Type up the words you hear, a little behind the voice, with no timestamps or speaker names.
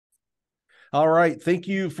All right. Thank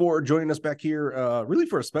you for joining us back here, really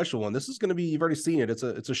for a special one. This is going to be, you've already seen it. It's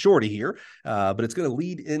a shorty here, but it's going to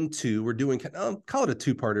lead into, we're doing, call it a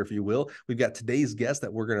two-parter, if you will. We've got today's guest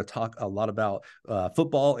that we're going to talk a lot about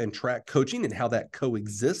football and track coaching and how that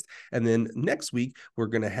coexist. And then next week, we're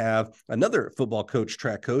going to have another football coach,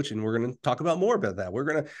 track coach, and we're going to talk about more about that.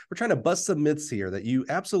 We're trying to bust some myths here that you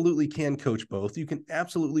absolutely can coach both. You can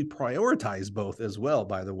absolutely prioritize both as well,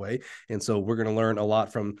 by the way. And so we're going to learn a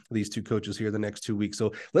lot from these two coaches here the next 2 weeks.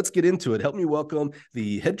 So let's get into it. Help me welcome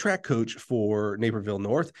the head track coach for Naperville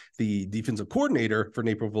North, the defensive coordinator for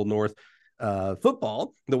Naperville North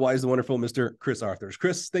football, the wise, the wonderful Mr. Chris Arthurs.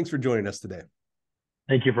 Chris, thanks for joining us today.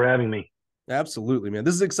 Thank you for having me. Absolutely, man.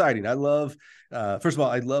 This is exciting. I love, first of all,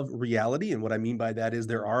 I love reality. And what I mean by that is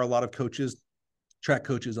there are a lot of coaches, track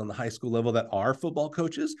coaches on the high school level that are football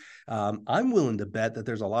coaches. I'm willing to bet that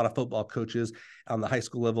there's a lot of football coaches on the high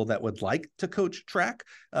school level that would like to coach track,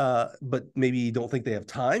 but maybe don't think they have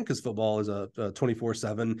time because football is a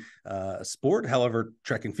 24/7 sport. However,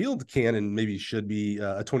 track and field can and maybe should be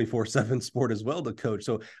a 24/7 sport as well to coach.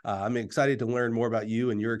 So I'm excited to learn more about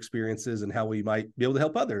you and your experiences and how we might be able to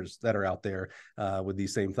help others that are out there with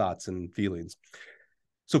these same thoughts and feelings.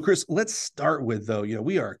 So, Chris, let's start with, though,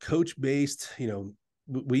 we are coach-based,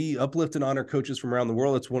 we uplift and honor coaches from around the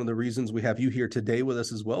world. It's one of the reasons we have you here today with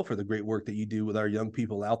us as well for the great work that you do with our young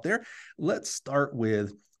people out there. Let's start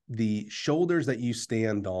with the shoulders that you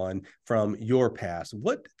stand on from your past.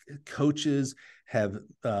 What coaches have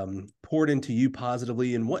poured into you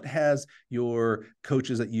positively, and what has your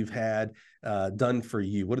coaches that you've had done for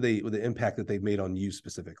you? What are the impact that they've made on you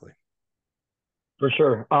specifically? For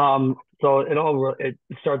sure. So it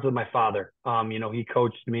starts with my father. He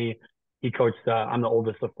coached me. I'm the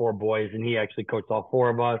oldest of four boys, and he actually coached all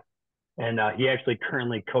four of us. And he actually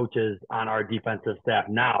currently coaches on our defensive staff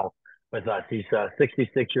now with us. He's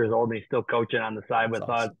 66 years old, and he's still coaching on the side with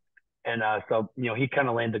us. And so he kind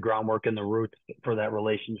of laid the groundwork and the roots for that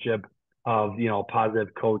relationship of,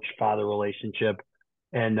 positive coach-father relationship.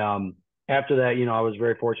 And after that, I was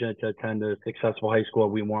very fortunate to attend a successful high school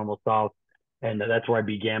at Wheat South. And that's where I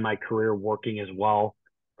began my career working as well.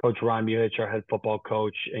 Coach Ron Muhitch, our head football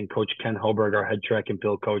coach, and Coach Ken Halberg, our head track and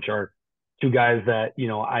field coach, are two guys that,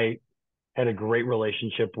 I had a great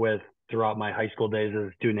relationship with throughout my high school days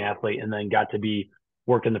as a student athlete, and then got to be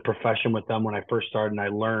working the profession with them when I first started. And I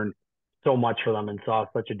learned so much from them and saw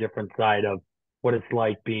such a different side of what it's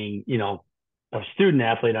like being, a student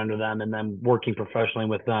athlete under them and then working professionally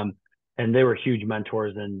with them. And they were huge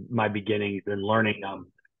mentors in my beginnings and learning them,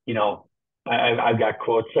 I've got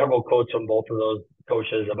several quotes from both of those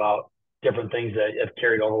coaches about different things that have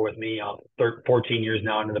carried over with me 14 years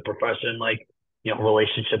now into the profession. Like,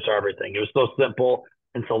 relationships are everything. It was so simple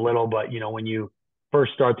and so little, but when you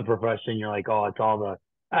first start the profession, you're like, oh, it's all the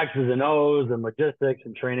X's and O's and logistics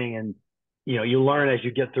and training. And, you learn as you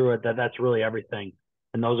get through it that that's really everything.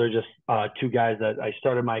 And those are just two guys that I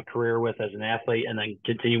started my career with as an athlete and then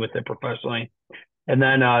continue with it professionally. And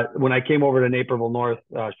then when I came over to Naperville North,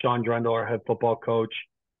 Sean Drendel, our head football coach,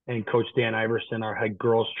 and Coach Dan Iverson, our head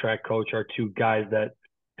girls track coach, are two guys that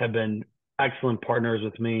have been excellent partners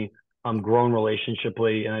with me, grown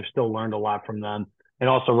relationshiply, and I've still learned a lot from them. And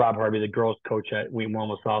also Rob Harvey, the girls coach at Wheat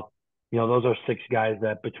South. Those are six guys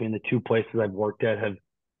that between the two places I've worked at have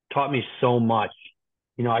taught me so much.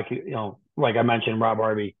 Like I mentioned, Rob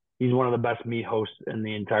Harvey, he's one of the best meet hosts in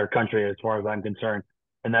the entire country as far as I'm concerned.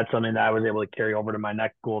 And that's something that I was able to carry over to my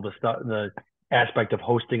next school, the aspect of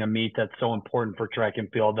hosting a meet that's so important for track and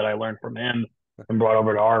field that I learned from him and brought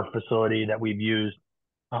over to our facility that we've used.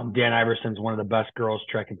 Dan Iverson's one of the best girls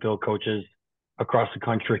track and field coaches across the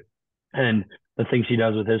country. And the things he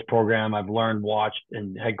does with his program, I've learned, watched,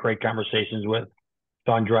 and had great conversations with.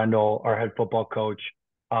 Sean Drendel, our head football coach,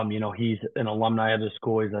 he's an alumni of the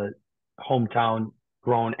school. He's a hometown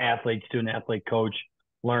grown athlete, student athlete coach.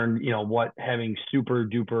 Learned, what having super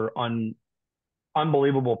duper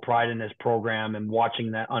unbelievable pride in his program and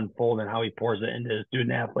watching that unfold and how he pours it into his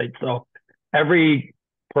student athletes. So every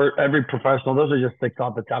professional, those are just six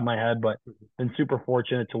off the top of my head, but been super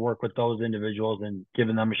fortunate to work with those individuals and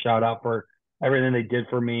giving them a shout out for everything they did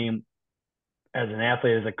for me as an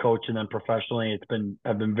athlete, as a coach, and then professionally.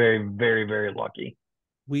 I've been very, very, very lucky.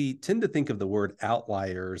 We tend to think of the word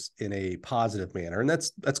outliers in a positive manner, and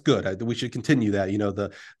that's good. We should continue that.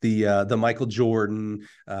 The Michael Jordan,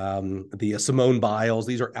 the Simone Biles,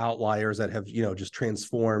 these are outliers that have just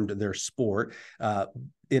transformed their sport.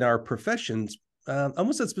 In our professions,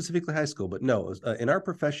 almost said specifically high school, but no, in our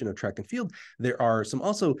profession of track and field, there are some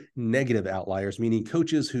also negative outliers, meaning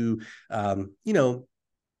coaches who,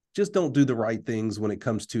 just don't do the right things when it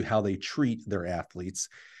comes to how they treat their athletes.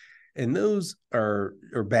 and those are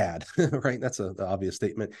bad, right? That's the obvious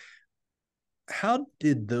statement. How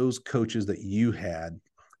did those coaches that you had,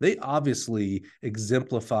 they obviously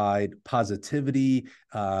exemplified positivity,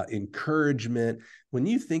 encouragement. When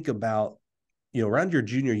you think about, around your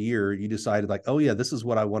junior year, you decided like, oh yeah, this is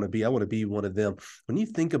what I want to be. I want to be one of them. When you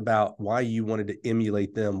think about why you wanted to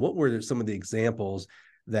emulate them, what were some of the examples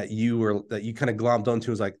that you kind of glommed onto?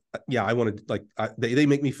 Was like, yeah, I want to, like, they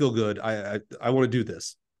make me feel good. I want to do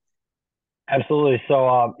this. Absolutely.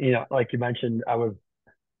 So, like you mentioned, I was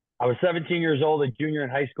 17 years old, a junior in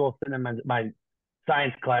high school, sitting in my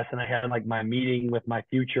science class, and I had like my meeting with my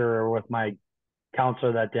future or with my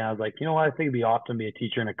counselor that day. I was like, you know what, I think it'd be awesome to be a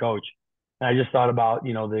teacher and a coach. And I just thought about,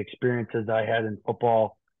 the experiences that I had in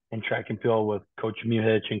football and track and field with Coach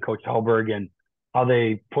Muhitch and Coach Halberg, and how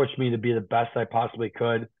they pushed me to be the best I possibly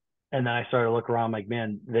could. And then I started to look around like,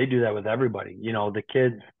 man, they do that with everybody. The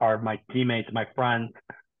kids are my teammates, my friends.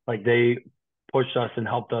 Like, they pushed us and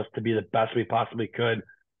helped us to be the best we possibly could.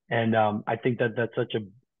 And I think that that's such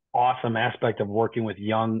an awesome aspect of working with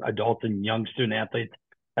young adults and young student athletes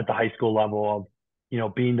at the high school level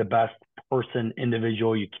of, being the best person,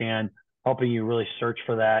 individual you can, helping you really search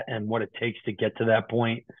for that and what it takes to get to that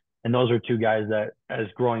point. And those are two guys that, as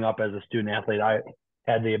growing up as a student athlete, I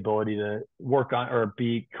had the ability to work on or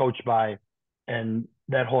be coached by. And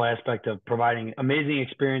that whole aspect of providing amazing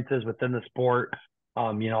experiences within the sport,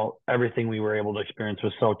 everything we were able to experience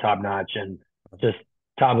was so top notch and just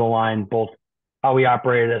top of the line, both how we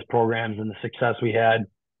operated as programs and the success we had.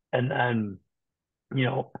 And then,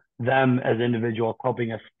 them as individuals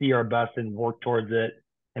helping us see our best and work towards it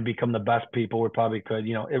and become the best people we probably could.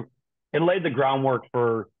 It laid the groundwork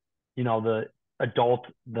for, the adult,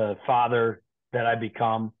 the father that I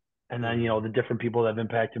become, and then, the different people that have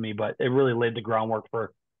impacted me. But it really laid the groundwork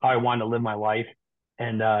for how I wanted to live my life.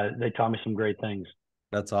 And they taught me some great things.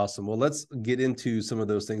 That's awesome. Well, let's get into some of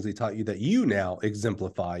those things they taught you that you now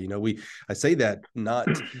exemplify. I say that not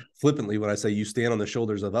flippantly when I say you stand on the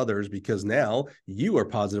shoulders of others, because now you are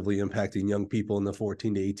positively impacting young people in the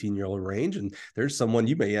 14 to 18-year-old range. And there's someone,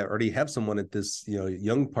 you may already have someone at this,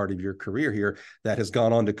 young part of your career here that has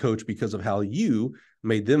gone on to coach because of how you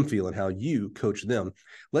made them feel and how you coach them.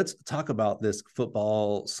 Let's talk about this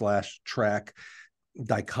football/track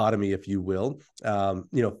dichotomy, if you will.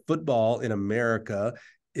 Football in America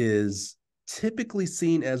is typically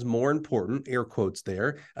seen as more important, air quotes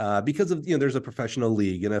there, because of, there's a professional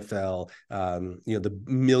league, NFL, the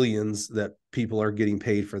millions that people are getting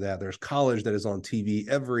paid for that. There's college that is on TV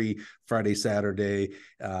every Friday, Saturday,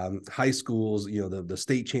 high schools, the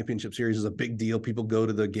state championship series is a big deal. People go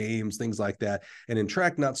to the games, things like that. And in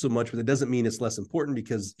track, not so much, but it doesn't mean it's less important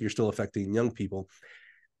because you're still affecting young people.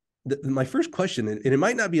 My first question, and it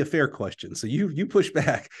might not be a fair question, so you push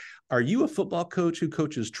back. Are you a football coach who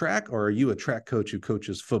coaches track, or are you a track coach who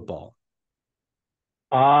coaches football?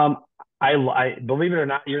 I believe it or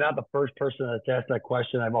not, you're not the first person that's asked that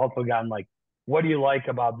question. I've also gotten like, what do you like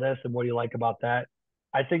about this and what do you like about that?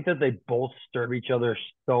 I think that they both serve each other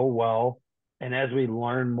so well. And as we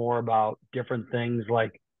learn more about different things,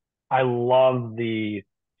 like, I love the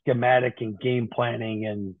schematic and game planning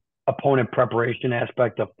and opponent preparation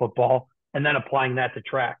aspect of football, and then applying that to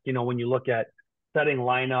track. When you look at setting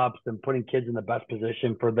lineups and putting kids in the best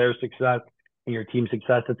position for their success and your team's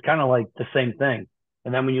success, it's kind of like the same thing.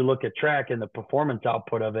 And then when you look at track and the performance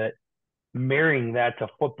output of it, marrying that to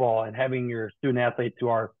football and having your student athletes who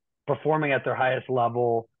are performing at their highest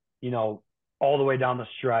level, all the way down the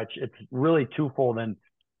stretch, it's really twofold. And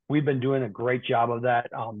we've been doing a great job of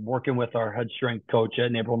that, working with our head strength coach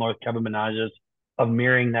at Naperville North, Kevin Menages, of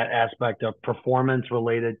mirroring that aspect of performance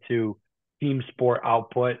related to team sport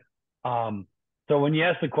output. So when you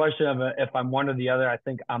ask the question of if I'm one or the other, I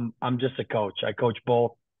think I'm just a coach. I coach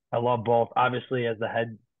both. I love both. Obviously, as the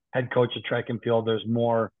head coach of track and field, there's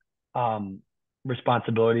more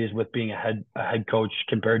responsibilities with being a head coach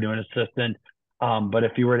compared to an assistant. But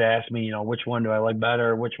if you were to ask me, which one do I like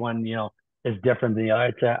better, which one is different than the other,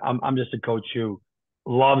 I'd say I'm just a coach who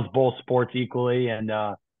loves both sports equally and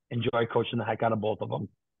enjoy coaching the heck out of both of them.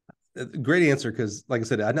 Great answer, because like I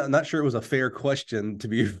said, I'm not sure it was a fair question, to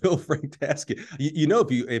be real frank, to ask it.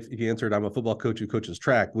 If you answered I'm a football coach who coaches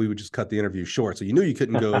track, we would just cut the interview short. So you knew you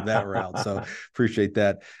couldn't go that route. So appreciate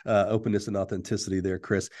that openness and authenticity there,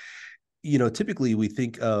 Chris. Typically we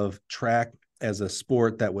think of track as a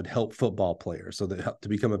sport that would help football players, so that to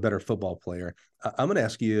become a better football player. I'm going to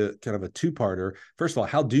ask you kind of a two-parter. First of all,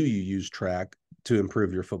 how do you use track to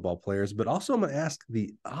improve your football players? But also I'm going to ask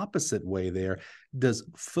the opposite way there. Does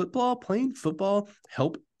playing football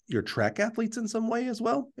help your track athletes in some way as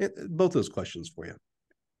well? Both those questions for you.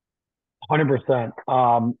 100%.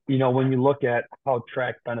 When you look at how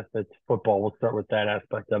track benefits football, we'll start with that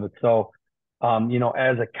aspect of it. So,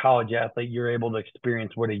 as a college athlete, you're able to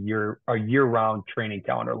experience what a year-round training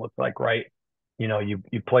calendar looks like, right? You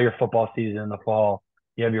play your football season in the fall,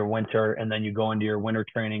 you have your winter, and then you go into your winter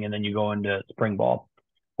training, and then you go into spring ball.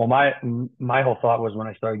 Well, my whole thought was when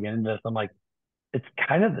I started getting into this, I'm like, it's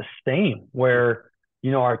kind of the same where,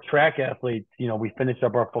 our track athletes, we finish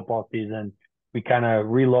up our football season, we kind of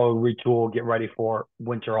reload, retool, get ready for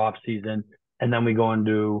winter off season. And then we go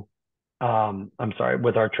into,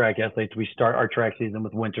 with our track athletes, we start our track season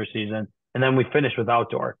with winter season, and then we finish with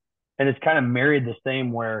outdoor. And it's kind of married the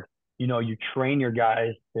same where, you train your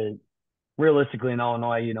guys to realistically in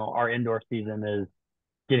Illinois, our indoor season is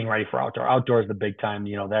getting ready for outdoor. Outdoor is the big time.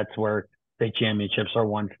 That's where state championships are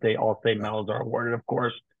won, all state medals are awarded, of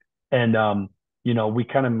course. And, we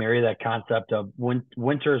kind of marry that concept of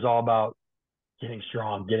winter is all about getting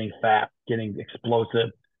strong, getting fast, getting explosive.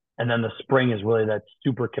 And then the spring is really that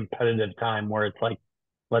super competitive time where it's like,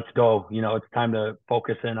 let's go, it's time to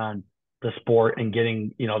focus in on the sport and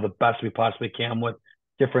getting, the best we possibly can with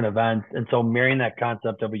different events. And so marrying that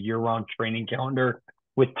concept of a year-round training calendar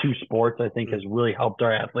with two sports, I think has really helped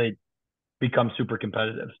our athletes become super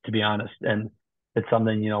competitive, to be honest. And it's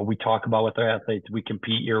something, we talk about with our athletes. We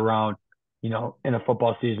compete year round, in a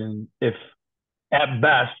football season. If at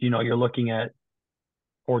best, you're looking at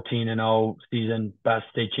 14-0 season, best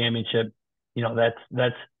state championship,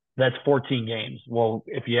 that's 14 games. Well,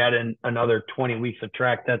 if you add in another 20 weeks of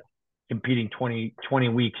track, that's competing 20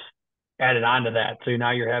 weeks added on to that. So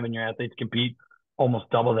now you're having your athletes compete almost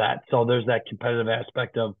double that. So there's that competitive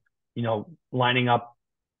aspect of, lining up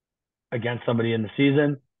against somebody in the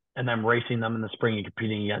season and then racing them in the spring and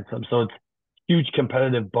competing against them. So it's huge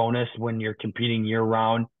competitive bonus when you're competing year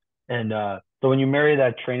round. And so when you marry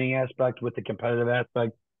that training aspect with the competitive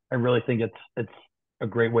aspect, I really think it's a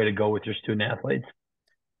great way to go with your student athletes.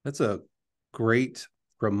 That's a great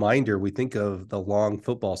reminder. We think of the long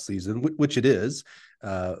football season, which it is,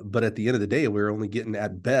 but at the end of the day, we're only getting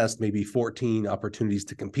at best maybe 14 opportunities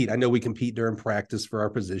to compete. I know we compete during practice for our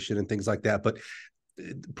position and things like that, but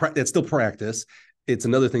it's still practice. It's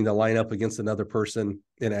another thing to line up against another person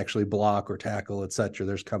and actually block or tackle, et cetera.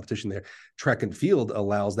 There's competition there. Track and field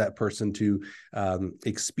allows that person to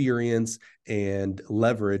experience and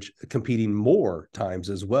leverage competing more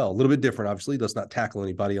times as well. A little bit different, obviously. Let's not tackle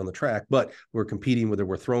anybody on the track, but we're competing, whether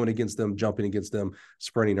we're throwing against them, jumping against them,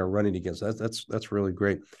 sprinting or running against them. That's really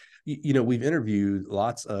great. We've interviewed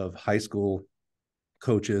lots of high school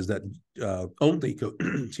coaches that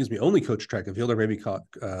only coach track and field, or maybe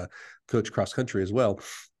coach cross country as well.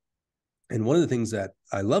 And one of the things that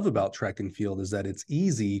I love about track and field is that it's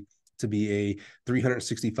easy to be a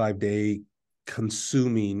 365-day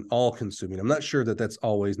all-consuming. I'm not sure that that's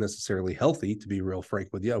always necessarily healthy, to be real frank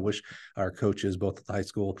with you. I wish our coaches, both at the high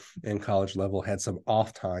school and college level, had some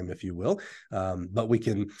off time, if you will. But we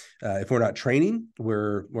can, if we're not training,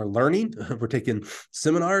 we're learning, we're taking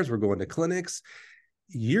seminars, we're going to clinics.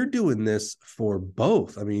 You're doing this for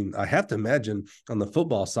both. I mean, I have to imagine on the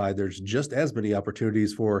football side, there's just as many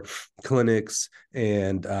opportunities for clinics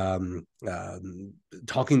and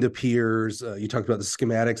talking to peers. You talked about the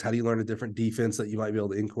schematics. How do you learn a different defense that you might be able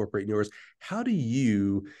to incorporate in yours? How do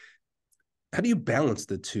you balance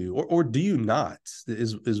the two, or do you not?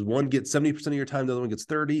 Is one get 70% of your time, the other one gets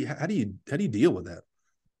 30? How do you deal with that?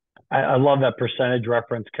 I love that percentage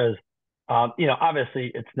reference because,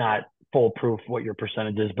 obviously it's not foolproof what your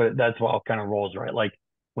percentage is, but that's what all kind of rolls, right? Like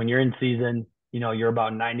when you're in season, you're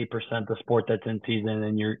about 90% the sport that's in season,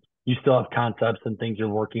 and you still have concepts and things you're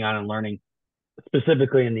working on and learning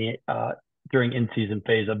specifically in the during in-season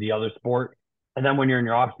phase of the other sport. And then when you're in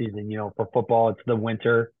your off season, for football, it's the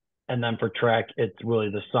winter. And then for track, it's really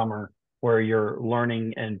the summer where you're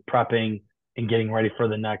learning and prepping and getting ready for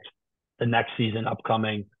the next season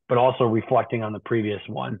upcoming, but also reflecting on the previous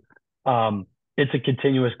one. It's a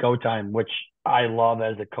continuous go time, which I love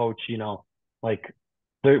as a coach. We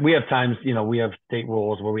have times, we have state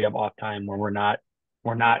rules where we have off time where we're not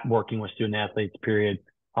working with student athletes, period.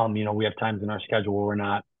 We have times in our schedule where we're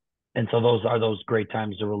not. And so those are those great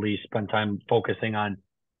times to release, spend time focusing on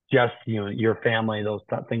just, your family, those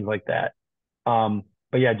things like that.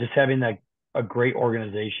 But yeah, just having a great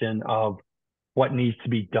organization of what needs to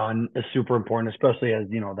be done is super important, especially as,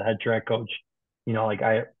 the head track coach.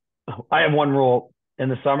 I have one rule in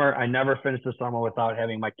the summer. I never finish the summer without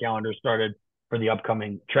having my calendar started for the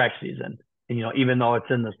upcoming track season. And, even though it's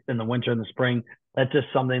in the winter and the spring, that's just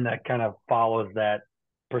something that kind of follows that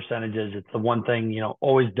percentages. It's the one thing,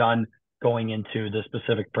 always done going into the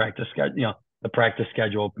specific practice schedule, the practice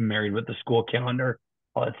schedule married with the school calendar.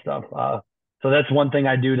 all that stuff. So that's one thing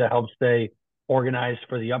I do to help stay organized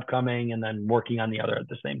for the upcoming, and then working on the other at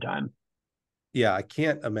the same time. Yeah, I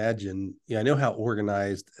can't imagine. Yeah, I know how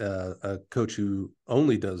organized a coach who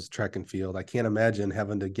only does track and field. I can't imagine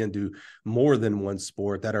having to again do more than one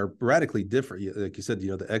sport that are radically different. Like you said,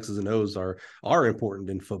 the X's and O's are important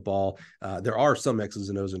in football. There are some X's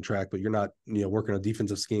and O's in track, but you're not working on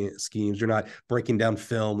defensive schemes. You're not breaking down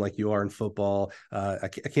film like you are in football. I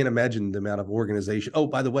can't imagine the amount of organization. Oh,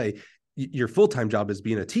 by the way, your full-time job is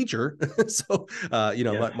being a teacher. So,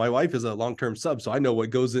 my wife is a long-term sub. So I know what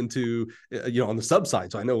goes into, on the sub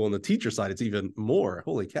side. So I know on the teacher side, it's even more.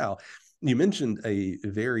 Holy cow. You mentioned a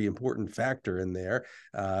very important factor in there.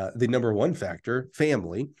 The number one factor,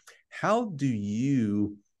 family. How do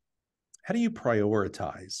you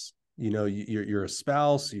prioritize? You're a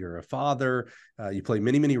spouse, you're a father, you play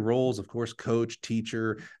many, many roles, of course, coach,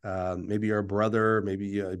 teacher, maybe you're a brother,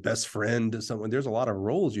 maybe a best friend, someone. There's a lot of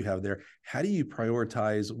roles you have there. How do you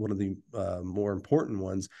prioritize one of the more important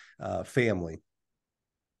ones, family?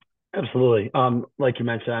 Absolutely. Like you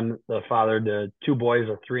mentioned, I'm the father to two boys,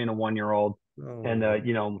 a 3 and a 1-year-old. Oh.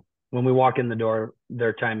 And, when we walk in the door,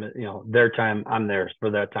 their time, I'm theirs for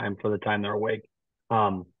that time, for the time they're awake.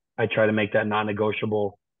 I try to make that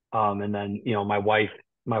non-negotiable. And then, my wife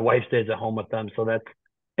stays at home with them. So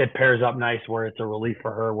it pairs up nice where it's a relief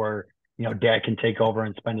for her, where, dad can take over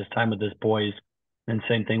and spend his time with his boys. And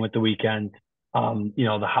same thing with the weekend.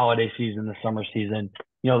 The holiday season, the summer season,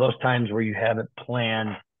 those times where you have it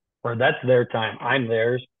planned, where that's their time, I'm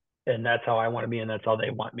theirs, and that's how I want to be, and that's how they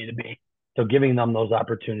want me to be. So giving them those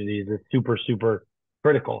opportunities is super, super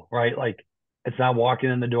critical, right? Like, it's not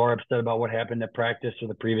walking in the door upset about what happened at practice or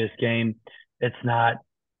the previous game. It's not,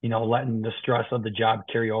 letting the stress of the job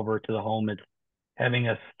carry over to the home. It's having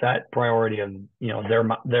a set priority of,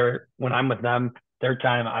 their when I'm with them, their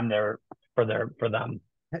time, I'm there for them.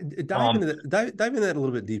 Dive into that a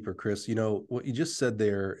little bit deeper, Chris. What you just said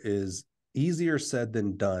there is easier said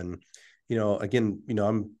than done. Again,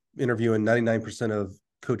 I'm interviewing 99% of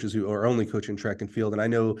coaches who are only coaching track and field. And I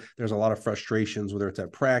know there's a lot of frustrations, whether it's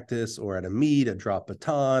at practice or at a meet, a drop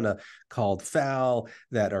baton, a called foul,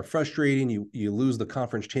 that are frustrating. You lose the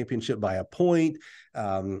conference championship by a point.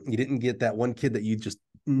 You didn't get that one kid that you just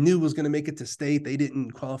knew was going to make it to state. They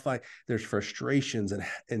didn't qualify. There's frustrations,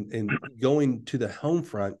 and going to the home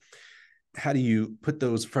front. How do you put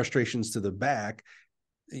those frustrations to the back?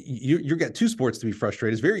 You got two sports to be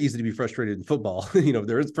frustrated. It's very easy to be frustrated in football.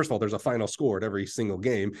 First of all, there's a final score at every single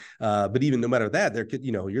game. But even no matter that, there could,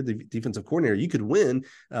 you're the defensive coordinator. You could win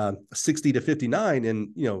 60-59,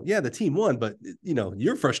 and the team won, but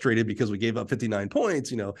you're frustrated because we gave up 59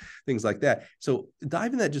 points. Things like that. So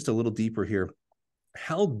dive in that just a little deeper here.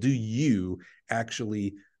 How do you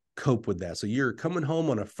actually cope with that? So you're coming home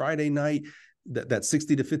on a Friday night. That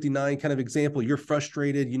 60-59 kind of example, you're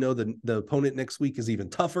frustrated. The opponent next week is even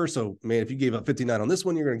tougher. So, man, if you gave up 59 on this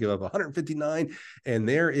one, you're going to give up 159. And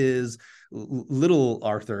there is little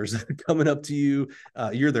Arthurs coming up to you.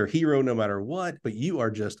 You're their hero no matter what, but you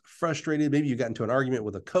are just frustrated. Maybe you got into an argument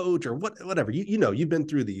with a coach or whatever. You've been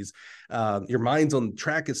through these. Your mind's on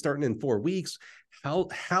track. Is starting in 4 weeks.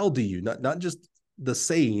 How do you not just the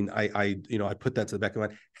saying? I put that to the back of my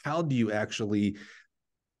mind. How do you actually?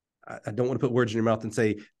 I don't want to put words in your mouth and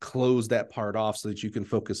say, close that part off so that you can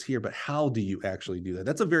focus here, but how do you actually do that?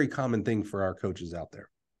 That's a very common thing for our coaches out there.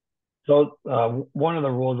 So one of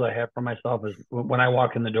the rules I have for myself is when I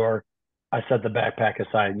walk in the door, I set the backpack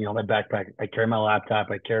aside. My backpack, I carry my laptop,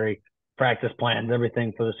 I carry practice plans,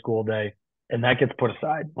 everything for the school day. And that gets put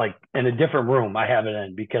aside, like in a different room I have it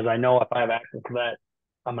in, because I know if I have access to that,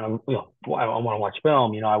 I'm going to, I want to watch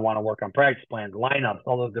film, I want to work on practice plans, lineups,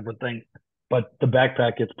 all those different things. But the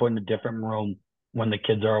backpack gets put in a different room when the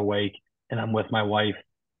kids are awake and I'm with my wife.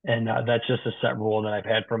 And that's just a set rule that I've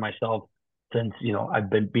had for myself since, I've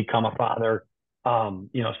become a father,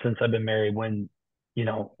 since I've been married. When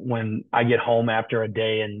I get home after a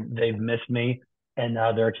day and they've missed me and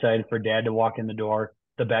they're excited for dad to walk in the door,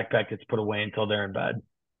 the backpack gets put away until they're in bed.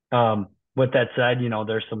 With that said,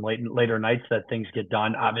 there's some later nights that things get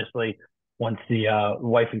done, obviously, once the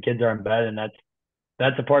wife and kids are in bed, and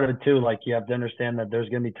that's a part of it too. Like, you have to understand that there's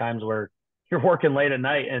going to be times where you're working late at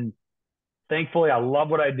night, and thankfully I love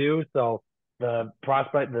what I do. So the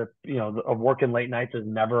prospect of working late nights has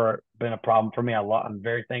never been a problem for me. I'm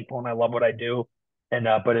very thankful and I love what I do. And,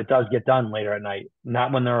 but it does get done later at night,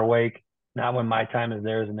 not when they're awake, not when my time is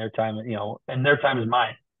theirs and their time, and their time is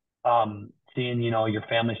mine. Seeing, your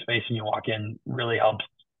family's face when you walk in really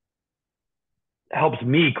helps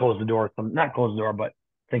me close the door. Not close the door, but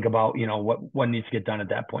think about, what needs to get done at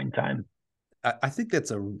that point in time. I think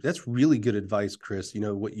that's really good advice, Chris. You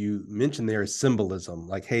know, what you mentioned there is symbolism.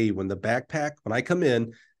 Like, hey, when I come in,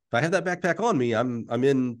 if I have that backpack on me, I'm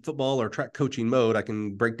in football or track coaching mode. I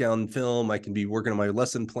can break down film. I can be working on my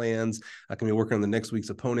lesson plans. I can be working on the next week's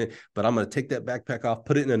opponent. But I'm going to take that backpack off,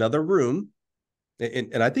 put it in another room.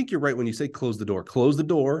 And I think you're right when you say close the door. Close the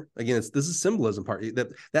door. Again, this is symbolism part.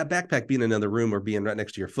 That backpack being in another room or being right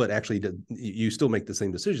next to your foot, actually, you still make the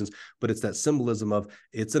same decisions, but it's that symbolism of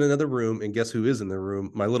it's in another room, and guess who is in the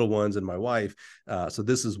room? My little ones and my wife. So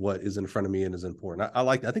this is what is in front of me and is important.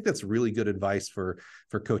 I think that's really good advice for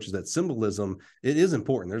coaches. That symbolism, it is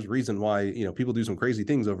important. There's a reason why, you know, people do some crazy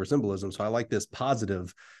things over symbolism. So I like this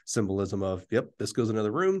positive symbolism of, yep, this goes in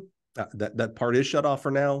another room. That part is shut off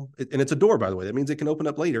for now, and it's a door, by the way. That means it can open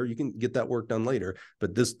up later. You can get that work done later,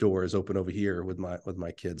 but this door is open over here with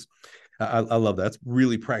my kids. I love that. It's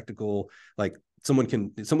really practical. Like someone's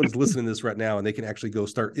listening to this right now, and they can actually go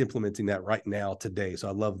start implementing that right now today. So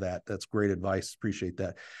I love that. That's great advice. Appreciate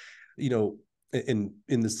that. You know, in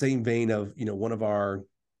the same vein of, you know, one of our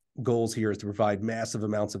goals here is to provide massive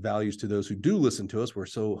amounts of values to those who do listen to us. We're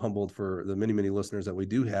so humbled for the many listeners that we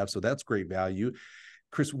do have. So that's great value.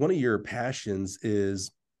 Chris, one of your passions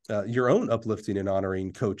is your own uplifting and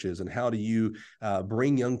honoring coaches. And how do you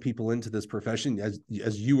bring young people into this profession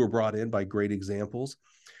as you were brought in by great examples?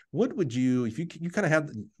 What would you, if you kind of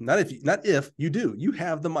have, you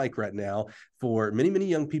have the mic right now for many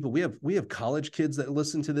young people. We have college kids that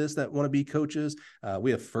listen to this that want to be coaches.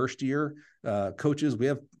 We have first year coaches. We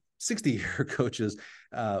have 60-year coaches.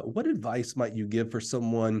 What advice might you give for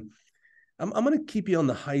someone? I'm going to keep you on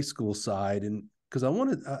the high school side, and because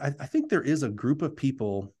I think there is a group of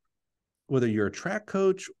people, whether you're a track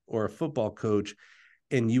coach or a football coach,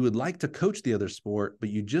 and you would like to coach the other sport, but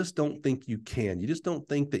you just don't think you can. You just don't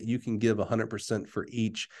think that you can give 100% for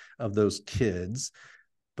each of those kids.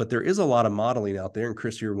 But there is a lot of modeling out there. And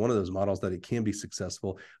Chris, you're one of those models that it can be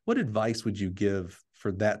successful. What advice would you give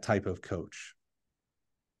for that type of coach?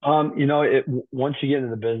 You know, once you get into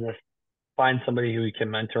the business, find somebody who you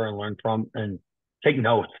can mentor and learn from, and take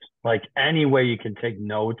notes. Like, any way you can take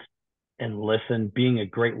notes and listen, being a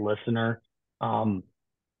great listener.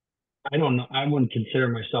 I don't know, I wouldn't consider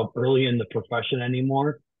myself early in the profession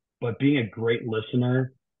anymore, but being a great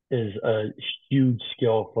listener is a huge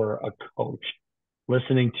skill for a coach.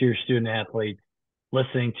 Listening to your student athletes,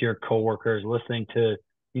 listening to your coworkers, listening to,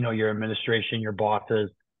 you know, your administration, your bosses.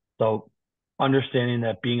 So understanding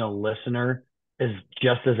that being a listener is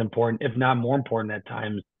just as important, if not more important at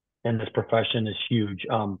times in this profession, is huge.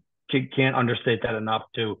 Can't understate that enough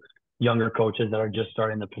to younger coaches that are just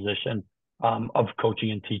starting the position of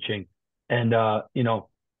coaching and teaching. And, you know,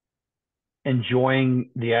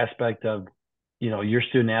 enjoying the aspect of, you know, your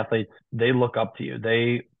student athletes, they look up to you.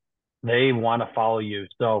 They want to follow you.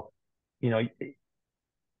 So, you know,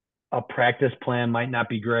 a practice plan might not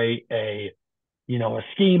be great. A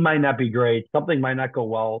scheme might not be great. Something might not go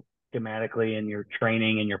well schematically in your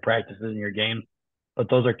training and your practices and your games, but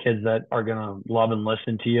those are kids that are going to love and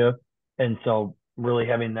listen to you. And so really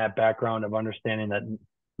having that background of understanding that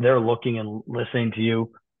they're looking and listening to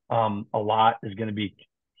you a lot is going to be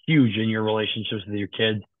huge in your relationships with your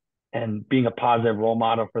kids, and being a positive role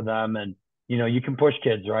model for them. And, you know, you can push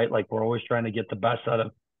kids, right? Like, we're always trying to get the best out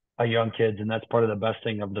of our young kids. And that's part of the best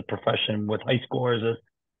thing of the profession with high schoolers, is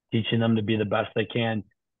teaching them to be the best they can.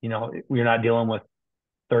 You know, you're not dealing with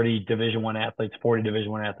 30 Division I athletes, 40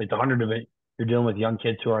 Division I athletes, 100 of it. You're dealing with young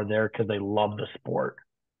kids who are there because they love the sport,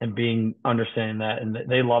 and understanding that, and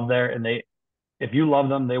they love there, and if you love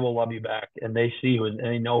them, they will love you back, and they see you and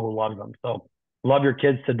they know who loves them. So love your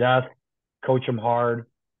kids to death, coach them hard,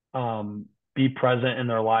 be present in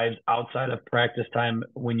their lives outside of practice time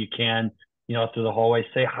when you can, you know, through the hallway.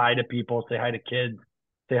 Say hi to people, say hi to kids,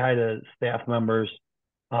 say hi to staff members.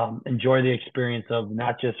 Enjoy the experience of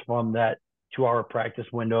not just from that 2-hour practice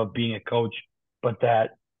window of being a coach, but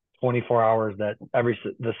that 24 hours, that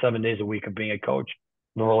the 7 days a week of being a coach,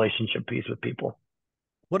 the relationship piece with people.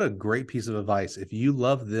 What a great piece of advice. If you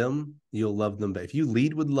love them, you'll love them back. If you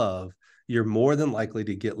lead with love, you're more than likely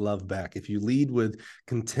to get love back. If you lead with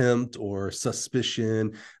contempt or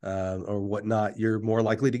suspicion or whatnot, you're more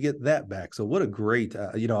likely to get that back. So what a great,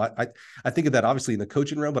 I think of that obviously in the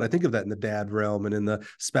coaching realm, but I think of that in the dad realm and in the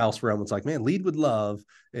spouse realm. It's like, man, lead with love,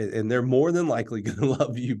 and they're more than likely going to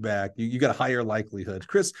love you back. You got a higher likelihood.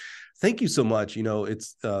 Chris, thank you so much. You know,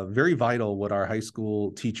 it's very vital what our high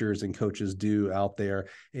school teachers and coaches do out there.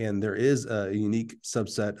 And there is a unique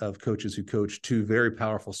subset of coaches who coach two very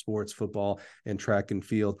powerful sports, football and track and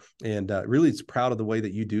field. And really, it's proud of the way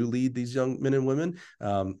that you do lead these young men and women. You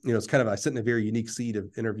know, it's kind of, I sit in a very unique seat of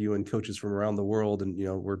interviewing coaches from around the world. And, you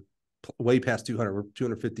know, we're way past 200, we're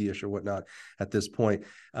 250-ish or whatnot at this point.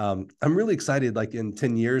 I'm really excited, like in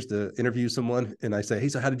 10 years to interview someone and I say, hey,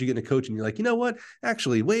 so how did you get into coaching? You're like, you know what?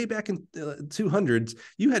 Actually, way back in 200s,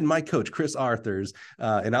 you had my coach, Chris Arthurs.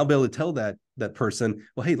 And I'll be able to tell that person,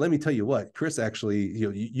 well, hey, let me tell you what, Chris actually,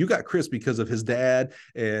 you got Chris because of his dad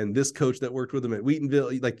and this coach that worked with him at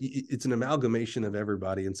Wheatonville. Like, it's an amalgamation of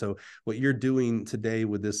everybody. And so what you're doing today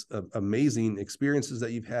with this amazing experiences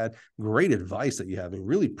that you've had, great advice that you have, and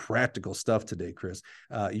really practical stuff today, Chris,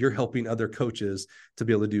 you're helping other coaches to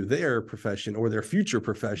be able to do their profession or their future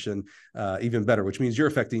profession even better, which means you're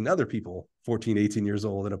affecting other people 14, 18 years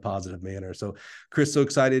old in a positive manner. So Chris, so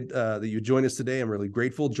excited that you joined us today. I'm really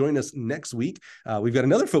grateful. Join us next week. We've got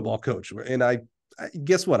another football coach, and I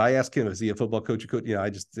guess what I asked him, is he a football coach?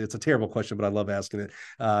 It's a terrible question, but I love asking it.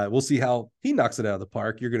 We'll see how he knocks it out of the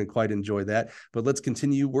park. You're going to quite enjoy that, but let's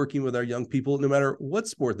continue working with our young people, no matter what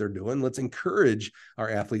sport they're doing. Let's encourage our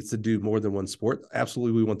athletes to do more than one sport.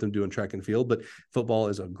 Absolutely. We want them doing track and field, but football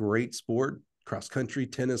is a great sport. Cross country,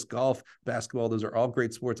 tennis, golf, basketball, those are all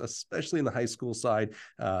great sports, especially in the high school side.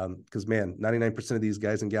 Because, man, 99% of these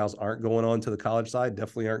guys and gals aren't going on to the college side,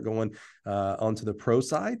 definitely aren't going onto the pro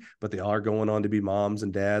side, but they are going on to be moms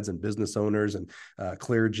and dads and business owners and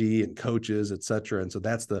clergy and coaches, et cetera. And so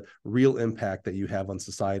that's the real impact that you have on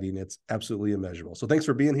society, and it's absolutely immeasurable. So thanks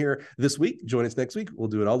for being here this week. Join us next week. We'll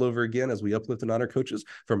do it all over again as we uplift and honor coaches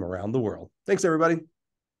from around the world. Thanks, everybody.